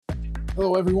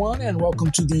Hello, everyone, and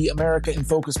welcome to the America in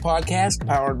Focus podcast,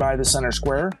 powered by the Center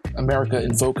Square. America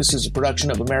in Focus is a production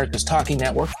of America's Talking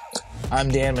Network. I'm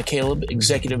Dan McCaleb,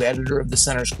 executive editor of the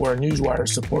Center Square Newswire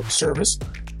Support Service.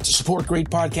 To support great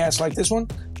podcasts like this one,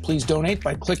 please donate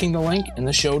by clicking the link in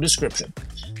the show description.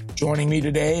 Joining me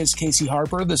today is Casey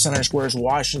Harper, the Center Square's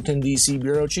Washington, D.C.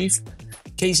 bureau chief.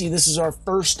 Casey, this is our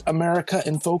first America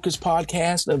in Focus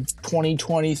podcast of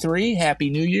 2023. Happy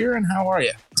New Year, and how are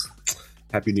you?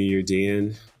 Happy New Year,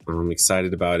 Dan. I'm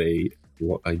excited about a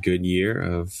good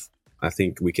year. I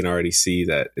think we can already see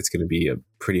that it's going to be a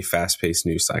pretty fast-paced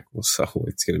news cycle, so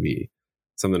it's going to be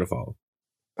something to follow.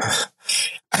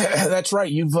 That's right.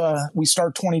 We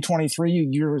start 2023.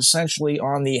 You're essentially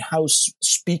on the House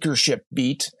speakership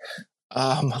beat.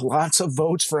 Lots of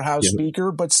votes for House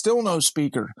Speaker, but still no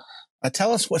Speaker.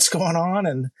 Tell us what's going on.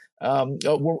 And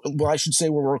I should say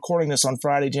we're recording this on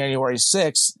Friday, January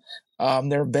 6th.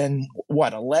 There have been,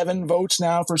 11 votes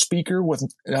now for Speaker, with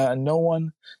no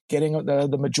one getting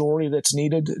the majority that's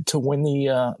needed to win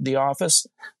the office.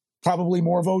 Probably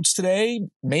more votes today,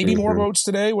 maybe more votes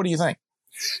today. What do you think?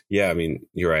 Yeah, I mean,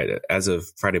 you're right. As of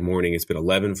Friday morning, it's been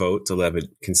 11 votes, 11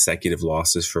 consecutive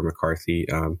losses for McCarthy.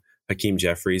 Hakeem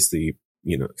Jeffries, the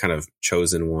kind of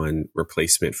chosen one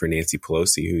replacement for Nancy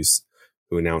Pelosi,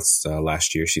 who announced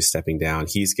last year she's stepping down.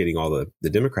 He's getting all the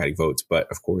Democratic votes, but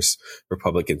of course,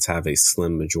 Republicans have a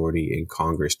slim majority in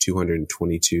Congress,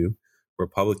 222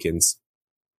 Republicans.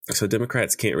 So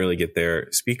Democrats can't really get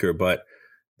their speaker, but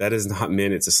that does not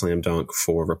mean it's a slam dunk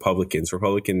for Republicans.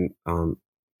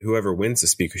 Whoever wins the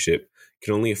speakership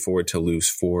can only afford to lose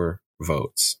 4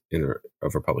 votes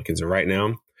of Republicans. And right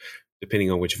now,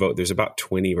 depending on which vote, there's about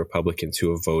 20 Republicans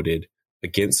who have voted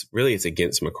against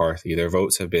McCarthy. Their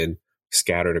votes have been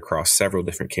scattered across several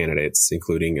different candidates,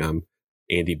 including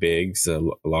Andy Biggs, a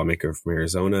lawmaker from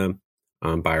Arizona,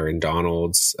 Byron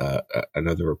Donalds,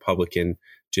 another Republican,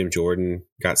 Jim Jordan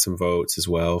got some votes as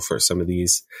well for some of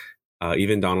these.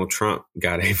 Even Donald Trump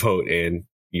got a vote, and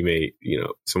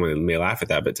someone may laugh at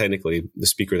that, but technically the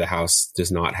Speaker of the House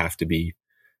does not have to be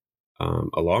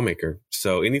a lawmaker.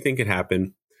 So anything can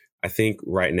happen. I think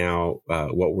right now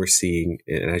what we're seeing,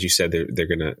 and as you said,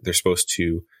 they're supposed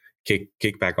to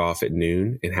kick back off at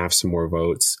noon and have some more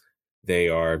votes. They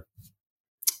are,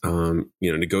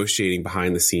 negotiating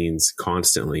behind the scenes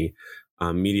constantly.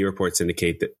 Media reports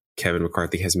indicate that Kevin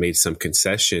McCarthy has made some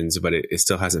concessions, but it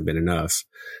still hasn't been enough.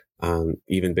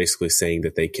 Even basically saying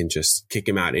that they can just kick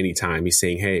him out anytime. He's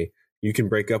saying, hey, you can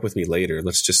break up with me later.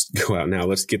 Let's just go out now.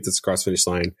 Let's get this cross finish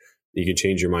line. You can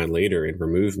change your mind later and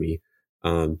remove me.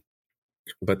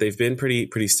 But they've been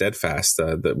pretty steadfast.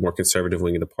 The more conservative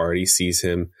wing of the party sees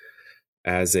him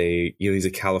as he's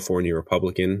a California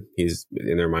Republican. He's,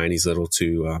 in their mind, he's a little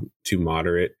too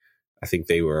moderate. I think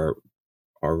they are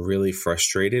really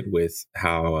frustrated with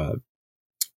how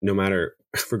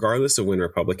regardless of when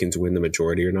Republicans win the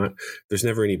majority or not, there's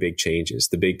never any big changes.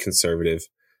 The big conservative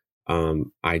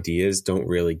ideas don't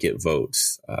really get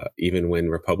votes. Even when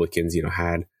Republicans,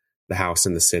 had the House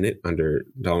and the Senate under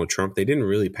Donald Trump, they didn't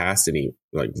really pass any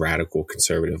radical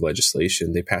conservative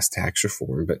legislation. They passed tax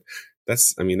reform, but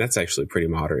that's actually pretty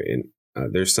moderate.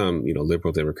 And there's some,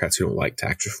 liberal Democrats who don't like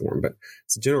tax reform, but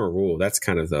it's a general rule. That's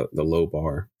kind of the low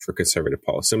bar for conservative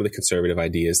policy. Some of the conservative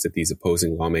ideas that these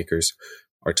opposing lawmakers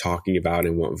are talking about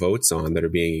and want votes on that are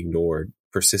being ignored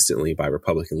persistently by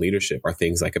Republican leadership are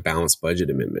things like a balanced budget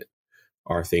amendment,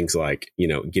 are things like,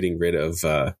 getting rid of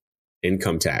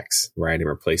income tax, right, and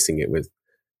replacing it with,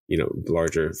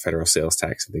 larger federal sales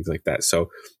tax and things like that. So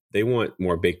they want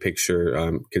more big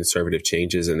picture conservative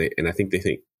changes, and I think they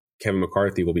think Kevin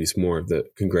McCarthy will be just more of the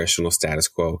congressional status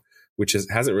quo, which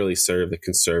hasn't really served the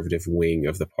conservative wing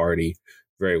of the party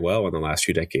very well in the last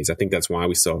few decades. I think that's why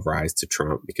we saw a rise to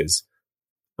Trump, because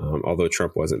although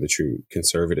Trump wasn't the true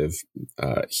conservative,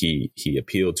 he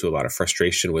appealed to a lot of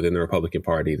frustration within the Republican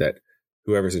Party that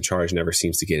whoever's in charge never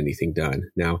seems to get anything done.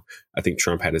 Now, I think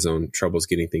Trump had his own troubles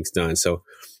getting things done, so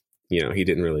he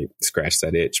didn't really scratch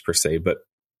that itch per se. But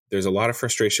there's a lot of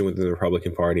frustration within the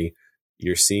Republican Party.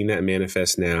 You're seeing that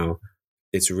manifest now.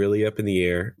 It's really up in the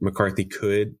air. McCarthy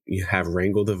could have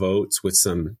wrangled the votes with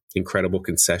some incredible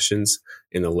concessions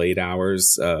in the late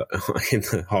hours in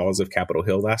the halls of Capitol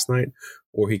Hill last night,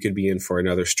 or he could be in for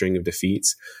another string of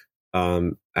defeats.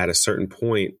 At a certain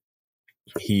point,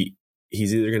 he's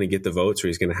either going to get the votes or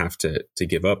he's going to have to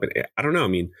give up. And I don't know. I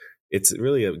mean, it's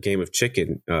really a game of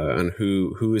chicken on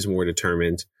who is more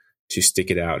determined to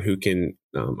stick it out, who can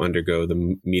undergo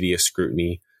the media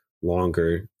scrutiny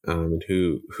longer, and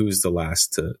who's the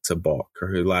last to balk or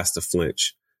who last to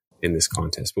flinch. in this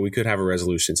contest. But we could have a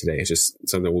resolution today. It's just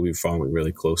something we'll be following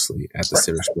really closely at the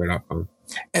CenterSquare.com.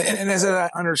 And as I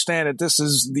understand it, this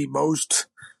is the most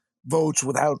votes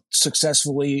without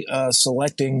successfully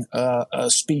selecting a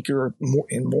speaker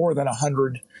in more than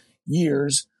 100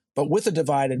 years. But with a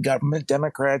divided government,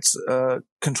 Democrats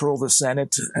control the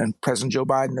Senate, and President Joe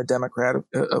Biden, the Democrat,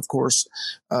 of course,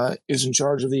 is in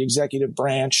charge of the executive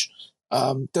branch.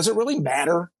 Does it really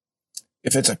matter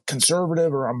if it's a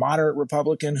conservative or a moderate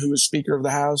Republican who is Speaker of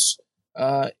the House?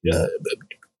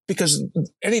 Because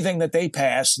anything that they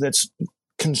pass that's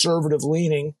conservative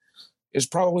leaning is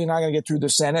probably not going to get through the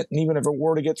Senate. And even if it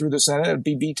were to get through the Senate, it'd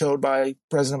be vetoed by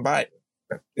President Biden.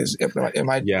 Is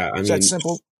that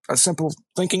simple? A simple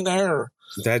thinking there? Or?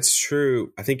 That's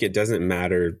true. I think it doesn't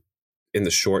matter in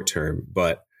the short term,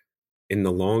 but in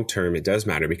the long term, it does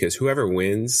matter, because whoever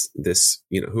wins this,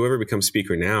 whoever becomes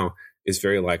speaker now is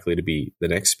very likely to be the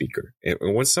next speaker. And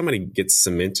once somebody gets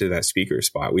cemented to that speaker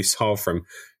spot, we saw from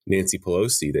Nancy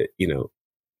Pelosi that,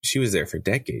 she was there for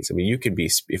decades. I mean, you could be,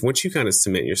 if once you kind of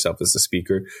cement yourself as the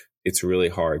speaker, it's really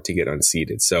hard to get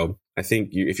unseated. So I think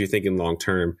if you're thinking long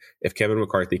term, if Kevin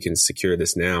McCarthy can secure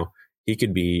this now, he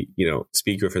could be,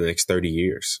 speaker for the next 30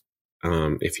 years.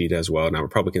 If he does well. Now,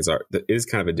 it is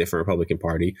kind of a different Republican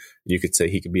Party. You could say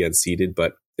he could be unseated,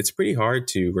 but it's pretty hard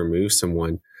to remove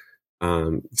someone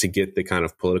to get the kind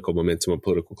of political momentum and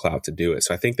political clout to do it.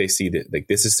 So I think they see that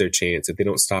this is their chance. If they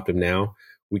don't stop him now,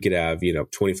 we could have,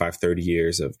 25, 30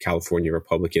 years of California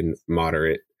Republican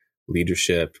moderate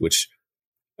leadership, which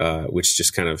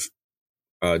just kind of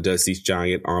does these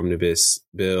giant omnibus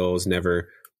bills, never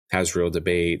has real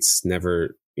debates,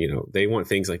 never, they want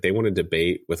things like they want to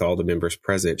debate with all the members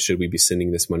present. Should we be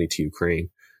sending this money to Ukraine,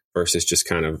 versus just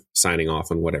kind of signing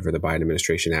off on whatever the Biden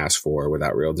administration asks for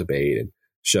without real debate and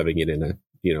shoving it in a,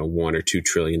 $1 or $2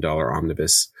 trillion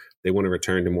omnibus. They want to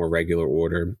return to more regular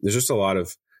order. There's just a lot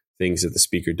of things that the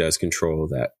speaker does control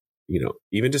that,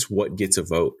 even just what gets a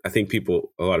vote. I think a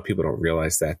lot of people don't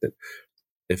realize that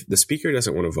if the speaker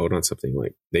doesn't want to vote on something,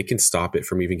 like they can stop it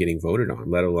from even getting voted on,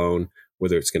 let alone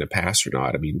whether it's going to pass or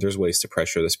not. I mean, there's ways to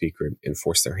pressure the speaker and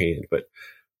force their hand, but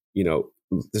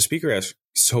the speaker has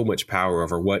so much power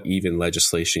over what even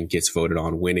legislation gets voted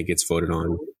on, when it gets voted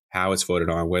on, how it's voted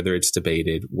on, whether it's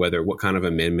debated, what kind of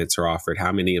amendments are offered,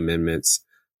 how many amendments,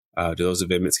 do those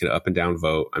amendments get an up and down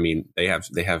vote? I mean, they have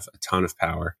a ton of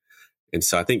power. And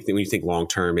so I think that when you think long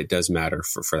term, it does matter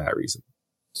for that reason.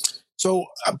 So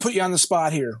I'll put you on the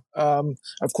spot here.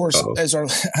 Of course, as our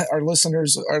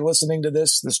listeners are listening to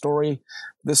this story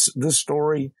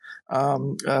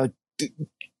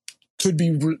could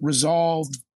be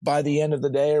resolved by the end of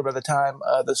the day, or by the time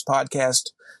this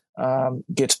podcast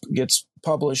gets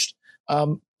published.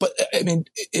 But I mean,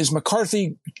 is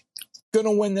McCarthy going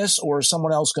to win this, or is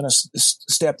someone else going to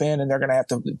step in and they're going to have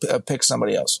to pick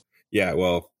somebody else? Yeah,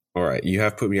 well, all right. You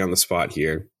have put me on the spot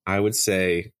here. I would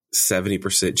say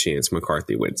 70% chance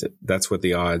McCarthy wins it. That's what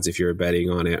the odds, if you're betting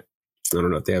on it. I don't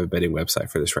know if they have a betting website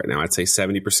for this right now. I'd say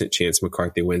 70% chance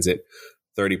McCarthy wins it.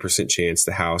 30% chance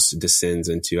the House descends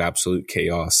into absolute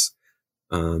chaos.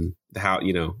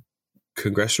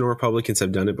 Congressional Republicans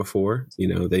have done it before.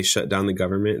 They shut down the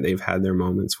government. They've had their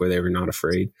moments where they were not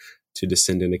afraid to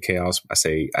descend into chaos. I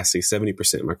say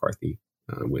 70% McCarthy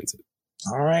wins it.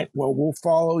 All right. Well, we'll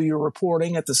follow your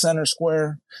reporting at the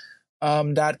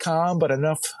CenterSquare.com, but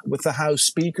enough with the House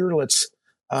Speaker. Let's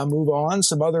move on.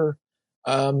 Some other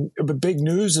big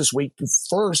news this week.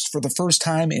 First, for the first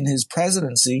time in his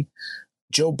presidency,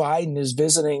 Joe Biden is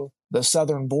visiting the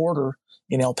southern border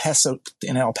in El Paso,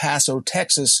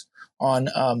 Texas on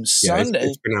Sunday.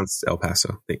 It's pronounced El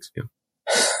Paso. Thanks. Yeah.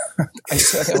 I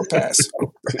said El Paso.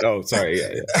 Oh, sorry.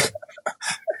 Yeah.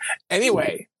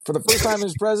 Anyway, for the first time in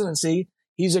his presidency,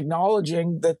 he's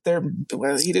acknowledging that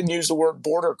he didn't use the word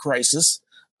border crisis,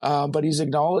 but he's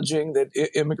acknowledging that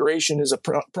immigration is a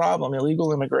problem.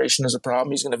 Illegal immigration is a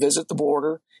problem. He's going to visit the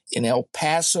border in El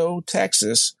Paso,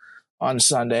 Texas on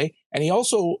Sunday. And he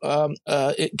also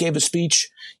gave a speech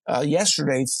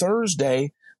yesterday,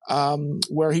 Thursday,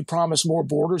 where he promised more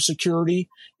border security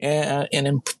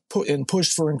and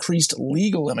pushed for increased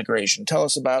legal immigration. Tell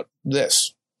us about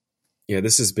this. Yeah,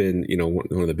 this has been,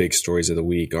 one of the big stories of the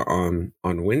week. On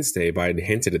Wednesday, Biden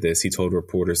hinted at this. He told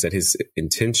reporters that his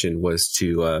intention was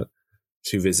to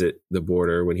visit the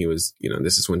border when he was,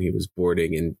 this is when he was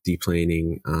boarding and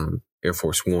deplaning Air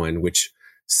Force One, which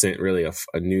sent really a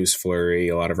news flurry.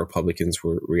 A lot of Republicans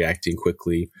were reacting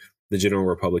quickly. The general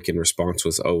Republican response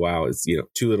was, "Oh wow, it's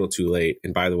too little, too late."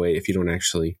 And by the way, if you don't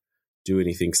actually do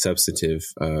anything substantive,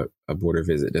 a border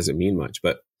visit doesn't mean much.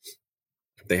 But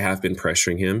they have been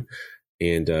pressuring him.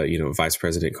 and Vice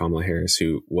President Kamala Harris,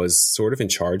 who was sort of in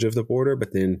charge of the border,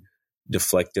 but then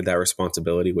deflected that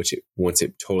responsibility, once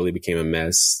it totally became a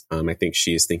mess. I think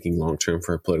she is thinking long term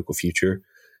for her political future,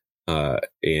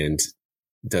 and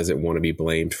doesn't want to be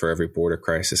blamed for every border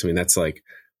crisis. I mean,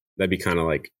 that'd be kind of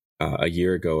like a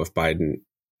year ago if Biden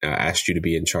asked you to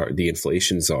be in charge, the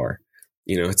inflation czar.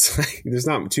 It's like there's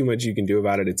not too much you can do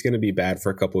about it. It's going to be bad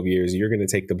for a couple of years. You're going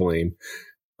to take the blame,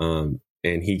 and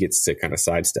he gets to kind of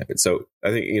sidestep it. So I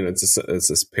think it's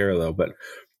this parallel, but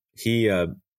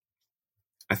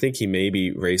I think he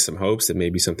maybe raised some hopes that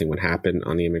maybe something would happen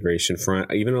on the immigration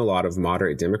front. Even a lot of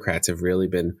moderate Democrats have really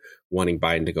been wanting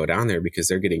Biden to go down there because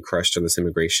they're getting crushed on this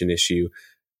immigration issue.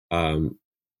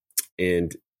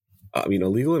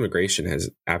 Illegal immigration has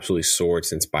absolutely soared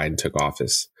since Biden took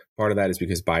office. Part of that is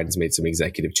because Biden's made some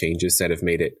executive changes that have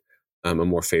made it a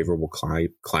more favorable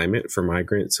climate for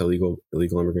migrants, illegal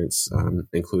immigrants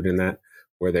included in that,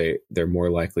 where they're more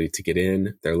likely to get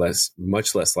in. They're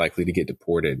much less likely to get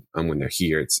deported when they're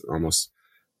here. It's almost,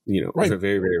 right. There's a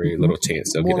very, very, very little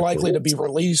chance of more likely to be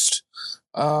released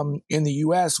in the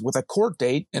U.S. with a court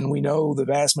date. And we know the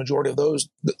vast majority of those,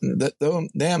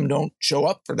 them don't show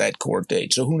up for that court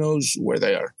date. So who knows where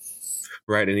they are.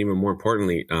 Right. And even more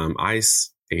importantly,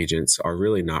 ICE agents are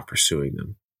really not pursuing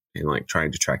them and like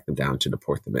trying to track them down to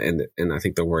deport them. And I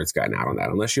think the word's gotten out on that.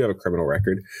 Unless you have a criminal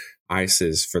record, ICE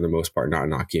is for the most part not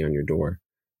knocking on your door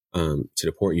to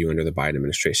deport you under the Biden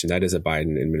administration. That is a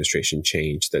Biden administration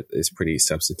change that is pretty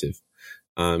substantive.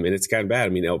 And it's gotten bad. I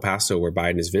mean, El Paso, where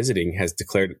Biden is visiting,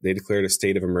 declared a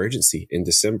state of emergency in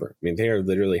December. I mean, they are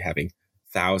literally having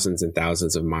thousands and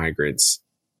thousands of migrants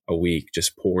a week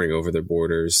just pouring over their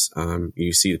borders.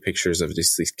 You see the pictures of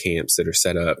just these camps that are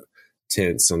set up,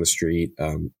 tents on the street.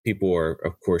 People are,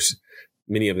 of course,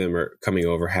 many of them are coming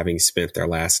over having spent their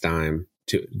last dime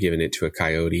giving it to a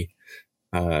coyote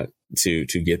to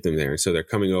get them there. So they're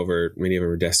coming over. Many of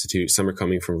them are destitute. Some are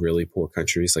coming from really poor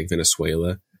countries like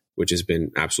Venezuela, which has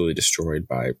been absolutely destroyed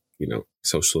by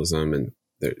socialism, and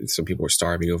some people are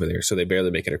starving over there. So they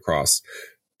barely make it across.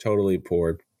 Totally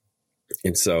poor.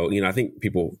 And so, I think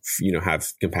people, have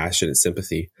compassion and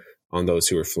sympathy on those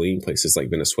who are fleeing places like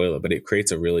Venezuela, but it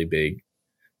creates a really big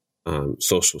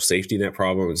social safety net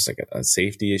problem. It's like a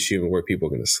safety issue, and where people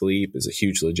are going to sleep is a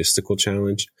huge logistical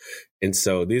challenge. And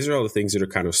so these are all the things that are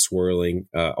kind of swirling.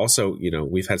 Also,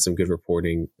 we've had some good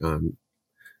reporting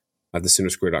at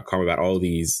thecentersquare.com about all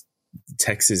these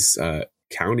Texas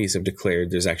counties have declared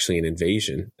there's actually an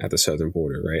invasion at the southern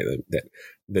border, right? That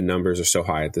the numbers are so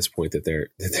high at this point that they're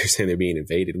saying they're being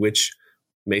invaded, which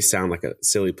may sound like a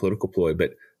silly political ploy,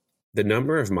 but the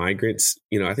number of migrants,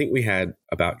 I think we had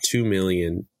about 2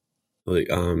 million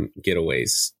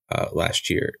getaways last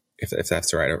year, if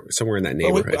that's right, or somewhere in that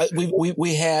neighborhood.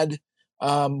 We had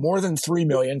more than 3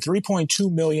 million,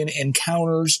 3.2 million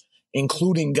encounters,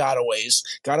 including gotaways.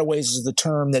 Gotaways is the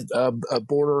term that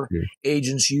border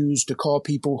agents use to call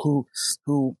people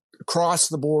who cross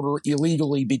the border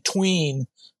illegally between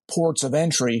ports of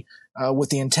entry with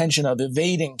the intention of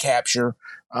evading capture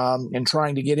and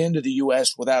trying to get into the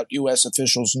U.S. without U.S.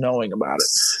 officials knowing about it.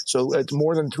 So it's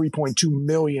more than 3.2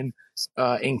 million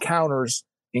encounters,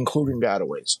 including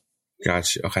gotaways.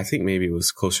 Gotcha. Okay, I think maybe it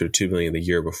was closer to 2 million the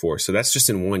year before. So that's just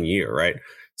in 1 year, right?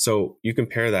 So you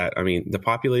compare that. I mean, the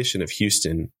population of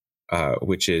Houston,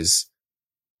 which is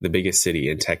the biggest city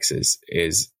in Texas,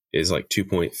 is like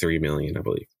 2.3 million, I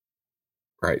believe.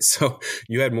 Right. So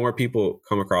you had more people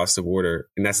come across the border,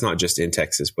 and that's not just in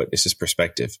Texas, but it's just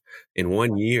perspective, in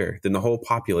 1 year than the whole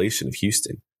population of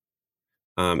Houston.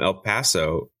 El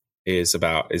Paso is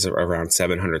around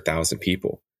 700,000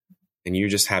 people. And you're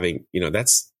just having,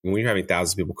 that's when you're having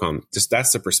thousands of people come,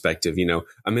 that's the perspective.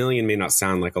 1 million may not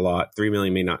sound like a lot. 3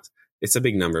 million may not. It's a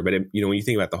big number. But, when you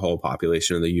think about the whole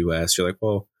population of the U.S., you're like,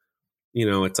 well,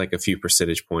 it's like a few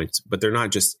percentage points, but they're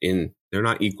not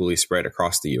equally spread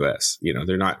across the U.S.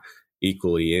 They're not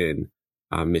equally in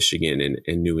Michigan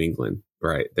and New England,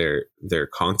 right? They're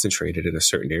concentrated in a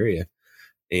certain area,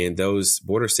 and those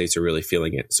border states are really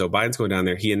feeling it. So Biden's going down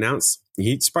there.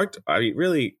 He sparked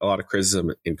really a lot of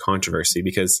criticism and controversy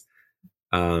because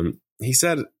he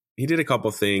said he did a couple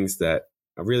of things that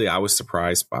really I was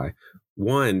surprised by.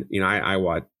 One, I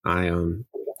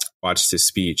watched his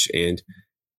speech, and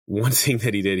one thing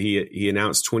that he did, he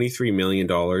announced $23 million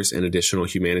in additional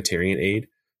humanitarian aid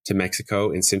to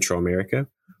Mexico and Central America.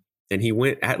 And he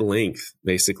went at length,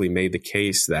 basically made the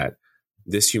case that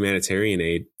this humanitarian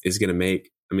aid is going to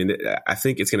make, I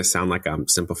think it's going to sound like I'm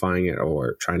simplifying it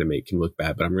or trying to make him look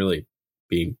bad, but I'm really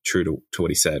being true to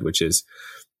what he said, which is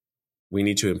we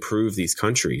need to improve these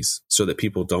countries so that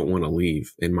people don't want to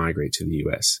leave and migrate to the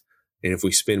U.S. And if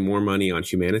we spend more money on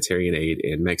humanitarian aid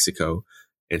in Mexico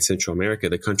and Central America,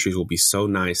 the countries will be so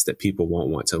nice that people won't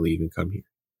want to leave and come here.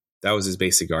 That was his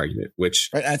basic argument, which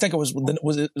I think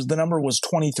the number was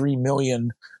 $23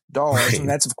 million. Right. And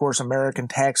that's, of course, American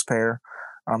taxpayer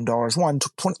dollars.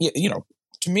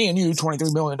 To me and you,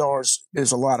 $23 million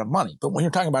is a lot of money. But when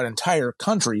you're talking about entire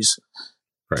countries,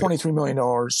 right, $23 million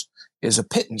is a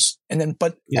pittance. And then,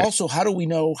 also, how do we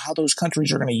know how those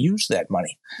countries are going to use that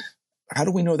money? How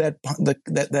do we know that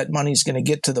that money is going to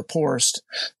get to the poorest,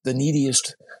 the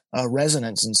neediest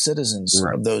residents and citizens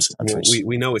of those countries? Well,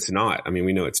 we know it's not. I mean,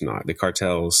 we know it's not. The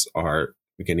cartels are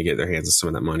going to get their hands on some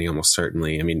of that money almost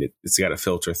certainly. I mean, it's got to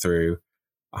filter through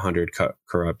 100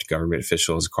 corrupt government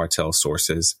officials, cartel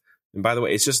sources. And by the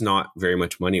way, it's just not very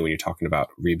much money when you're talking about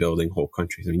rebuilding whole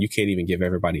countries. I mean, you can't even give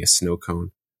everybody a snow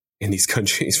cone in these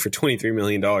countries for $23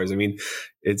 million. I mean,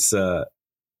 it's,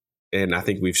 and I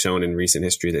think we've shown in recent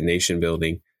history that nation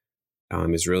building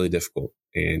is really difficult.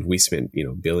 And we spent,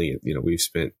 we've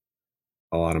spent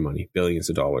a lot of money, billions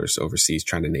of dollars overseas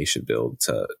trying to nation build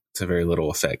to very little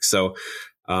effect. So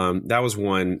that was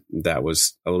one that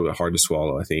was a little bit hard to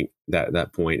swallow, I think,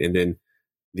 that point. And then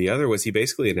the other was he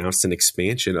basically announced an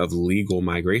expansion of legal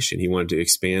migration. He wanted to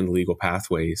expand legal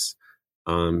pathways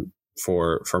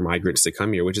for migrants to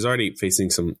come here, which is already facing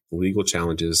some legal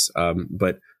challenges.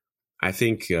 But I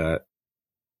think, the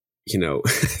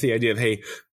idea of, hey,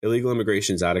 illegal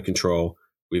immigration is out of control.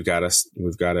 We've got to,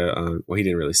 well, he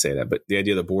didn't really say that, but the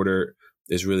idea of the border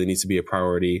really needs to be a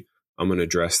priority. I'm going to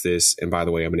address this. And by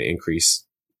the way, I'm going to increase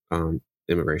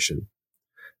immigration.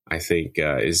 I think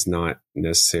is not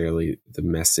necessarily the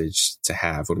message to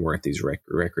have when we're at these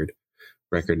record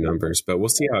numbers, but we'll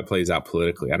see how it plays out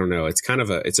politically. I don't know. It's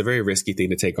it's a very risky thing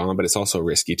to take on, but it's also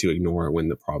risky to ignore when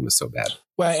the problem is so bad.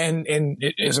 Well, and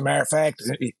as a matter of fact,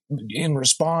 in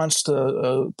response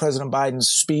to President Biden's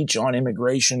speech on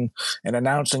immigration and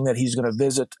announcing that he's going to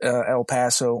visit El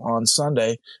Paso on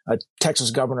Sunday,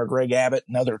 Texas Governor Greg Abbott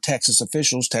and other Texas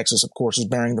officials, Texas, of course, is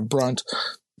bearing the brunt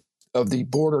of the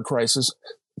border crisis,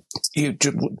 he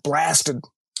blasted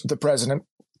the president,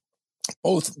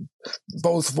 both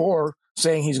for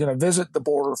saying he's going to visit the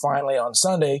border finally on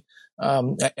Sunday.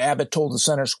 Abbott told the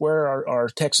Center Square, our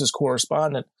Texas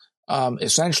correspondent,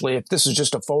 essentially, if this is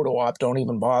just a photo op, don't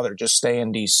even bother, just stay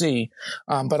in D.C.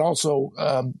 But also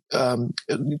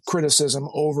criticism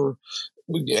over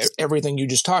everything you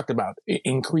just talked about,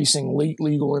 increasing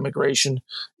legal immigration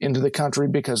into the country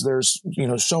because there's,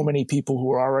 so many people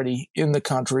who are already in the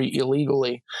country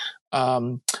illegally,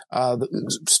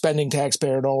 spending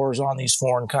taxpayer dollars on these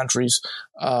foreign countries.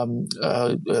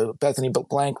 Bethany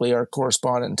Blankley, our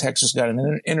correspondent in Texas, got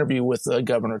an interview with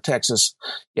Governor Texas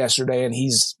yesterday, and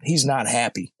he's not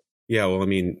happy. Yeah, well, I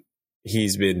mean,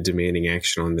 he's been demanding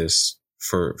action on this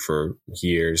for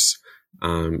years.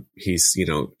 He's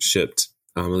shipped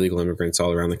illegal immigrants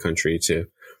all around the country to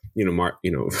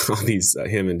all these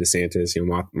him and DeSantis,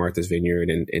 Martha's Vineyard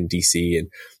and DC, and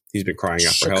he's been crying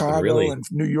out for help. Chicago and really, and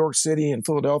New York City and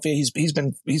Philadelphia.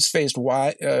 He's faced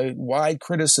wide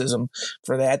criticism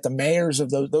for that. The mayors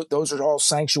of those are all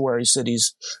sanctuary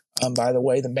cities. By the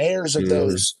way, the mayors of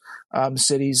those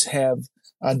cities have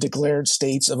declared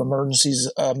states of emergencies.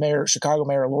 Chicago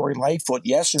Mayor Lori Lightfoot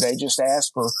yesterday just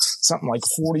asked for something like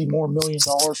 $40 million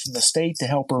more from the state to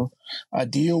help her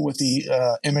deal with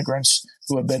the immigrants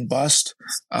who have been bused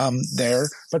there.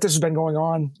 But this has been going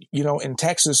on, in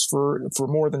Texas for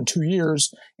more than 2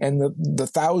 years. And the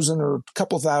 1,000 or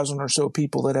couple thousand or so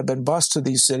people that have been bused to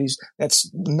these cities,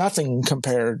 that's nothing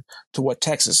compared to what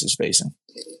Texas is facing.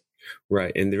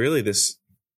 Right. And really the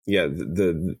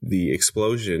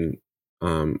explosion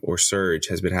or surge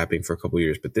has been happening for a couple of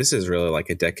years, but this is really like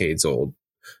a decades old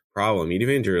problem.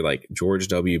 Even under like George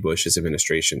W. Bush's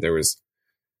administration, there was,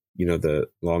 the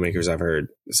lawmakers I've heard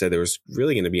said there was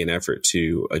really going to be an effort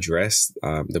to address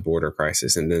the border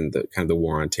crisis. And then the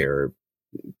war on terror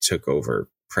took over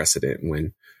precedent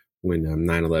when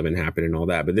 9/11 happened and all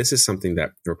that. But this is something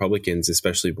that Republicans,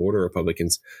 especially border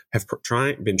Republicans, have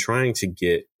been trying to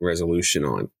get resolution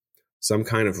on, some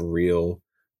kind of real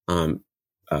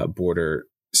border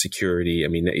security. I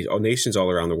mean, nations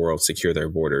all around the world secure their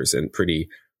borders and pretty,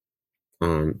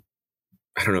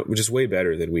 which is way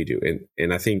better than we do.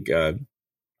 And I think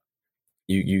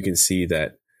you can see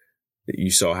that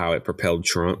you saw how it propelled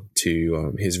Trump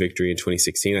to his victory in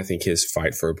 2016. I think his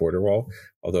fight for a border wall,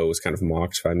 although it was kind of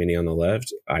mocked by many on the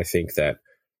left, I think that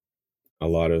a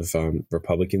lot of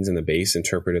Republicans in the base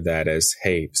interpreted that as,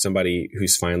 hey, somebody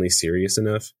who's finally serious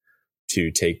enough to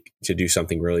do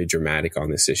something really dramatic on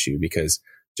this issue, because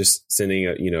just sending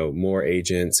more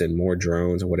agents and more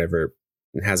drones or whatever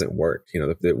hasn't worked.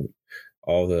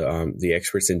 all the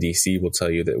experts in DC will tell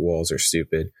you that walls are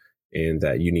stupid and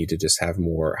that you need to just have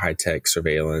more high-tech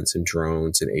surveillance and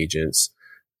drones and agents.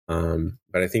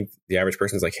 But I think the average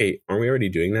person is like, hey, aren't we already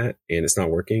doing that? And it's not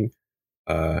working.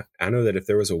 I know that if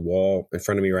there was a wall in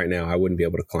front of me right now, I wouldn't be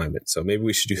able to climb it. So maybe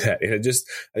we should do that. And I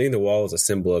think the wall is a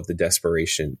symbol of the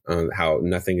desperation, how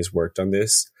nothing has worked on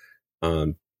this.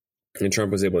 And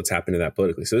Trump was able to tap into that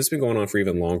politically. So this has been going on for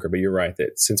even longer, but you're right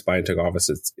that since Biden took office,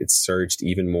 it's surged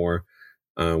even more.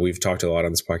 We've talked a lot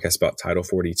on this podcast about Title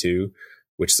 42,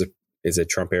 which is a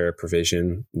Trump era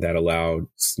provision that allowed,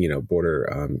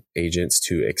 border agents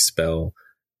to expel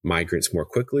migrants more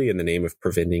quickly in the name of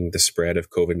preventing the spread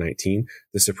of COVID-19.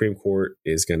 The Supreme Court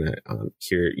is going to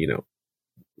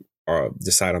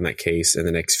decide on that case in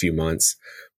the next few months,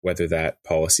 whether that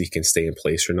policy can stay in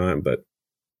place or not. But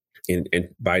and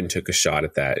Biden took a shot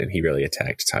at that, and he really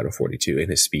attacked Title 42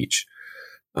 in his speech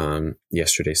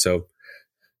yesterday. So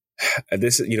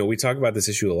this, we talk about this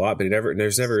issue a lot, but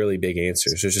there's never really big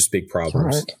answers. There's just big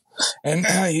problems. Right. And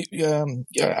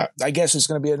I guess it's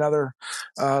going to be another.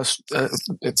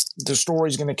 The story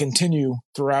is going to continue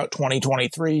throughout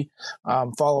 2023.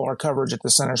 Follow our coverage at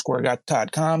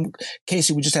thecentersquare.com.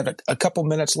 Casey, we just have a couple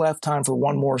minutes left. Time for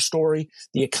one more story.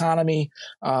 The economy,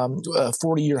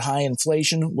 40-year high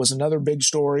inflation was another big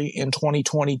story in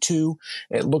 2022.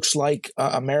 It looks like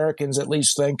Americans at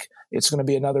least think it's going to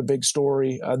be another big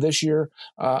story this year.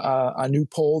 A new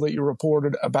poll that you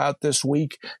reported about this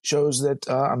week shows that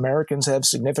Americans have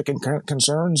significant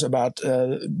concerns about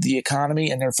the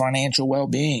economy and their financial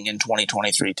well-being in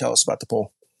 2023. Tell us about the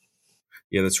poll.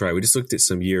 Yeah, that's right. We just looked at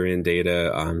some year-end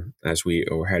data as we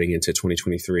were heading into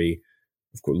 2023.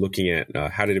 Of course, looking at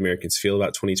how did Americans feel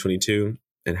about 2022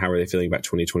 and how are they feeling about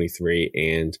 2023.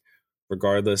 And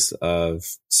regardless of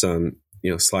some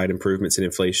slight improvements in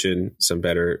inflation, some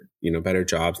better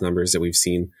jobs numbers that we've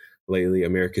seen lately,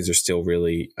 Americans are still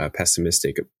really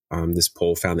pessimistic. This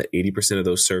poll found that 80% of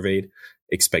those surveyed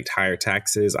expect higher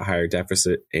taxes, a higher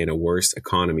deficit, and a worse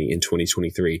economy in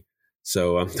 2023.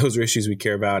 So those are issues we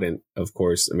care about. And of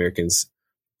course, Americans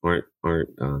aren't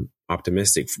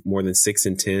optimistic. More than 6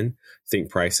 in 10 think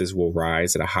prices will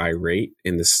rise at a high rate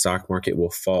and the stock market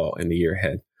will fall in the year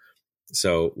ahead.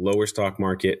 So lower stock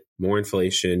market, more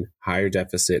inflation, higher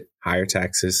deficit, higher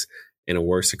taxes, and a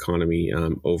worse economy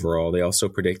overall. They also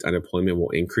predict unemployment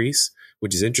will increase,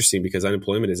 which is interesting because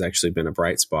unemployment has actually been a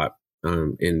bright spot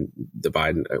in the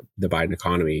Biden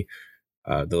economy.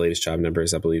 The latest job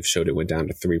numbers, I believe, showed it went down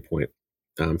to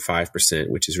 3.5%,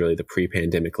 which is really the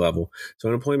pre-pandemic level. So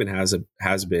unemployment has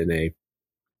been a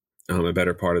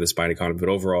better part of this Biden economy. But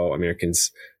overall,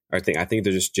 Americans I think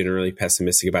they're just generally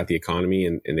pessimistic about the economy,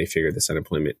 and they figure this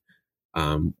unemployment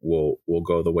will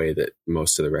go the way that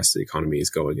most of the rest of the economy is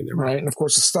going in there. Right. And of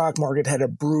course, the stock market had a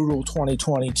brutal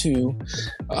 2022.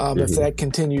 If that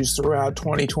continues throughout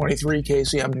 2023,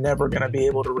 Casey, I'm never going to be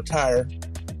able to retire.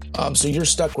 So you're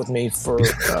stuck with me for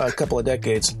a couple of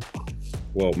decades.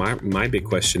 Well, my big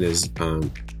question is,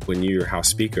 when you're House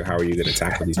Speaker, how are you going to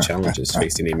tackle these challenges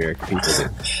facing the American people then?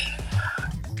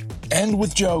 End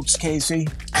with jokes, Casey.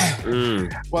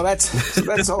 Well,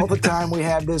 that's all the time we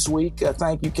have this week.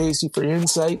 Thank you, Casey, for your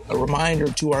insight. A reminder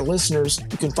to our listeners,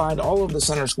 you can find all of the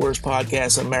Center Square's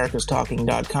podcasts at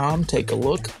americastalking.com. Take a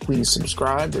look. Please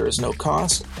subscribe. There is no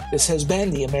cost. This has been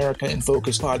the America in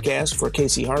Focus podcast. For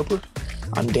Casey Harper,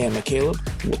 I'm Dan McCaleb.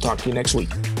 We'll talk to you next week.